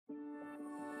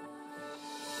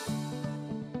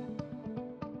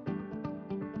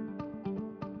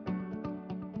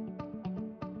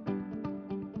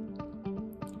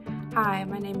Hi,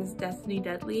 my name is Destini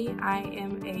Dudley. I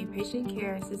am a patient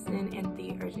care assistant in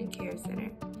the Urgent Care Center.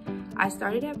 I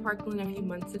started at Parkland a few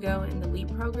months ago in the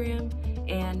LEAP program,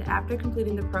 and after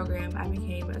completing the program, I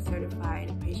became a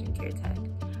certified patient care tech.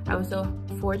 I was so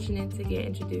fortunate to get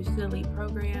introduced to the LEAP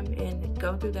program and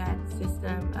go through that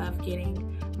system of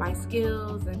getting my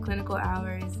skills and clinical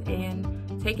hours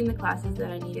and taking the classes that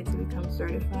I needed to become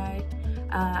certified.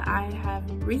 I have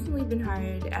recently been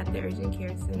hired at the Urgent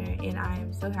Care Center, and I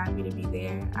am so happy to be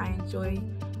there. I enjoy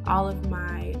all of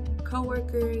my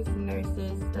coworkers,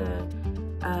 nurses, the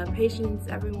patients.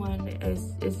 Everyone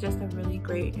is just a really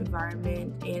great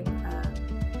environment and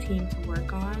team to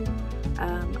work on.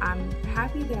 I'm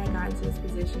happy that I got into this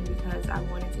position because I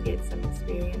wanted to get some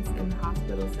experience in the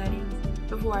hospital settings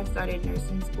before I started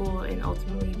nursing school and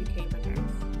ultimately became a nurse.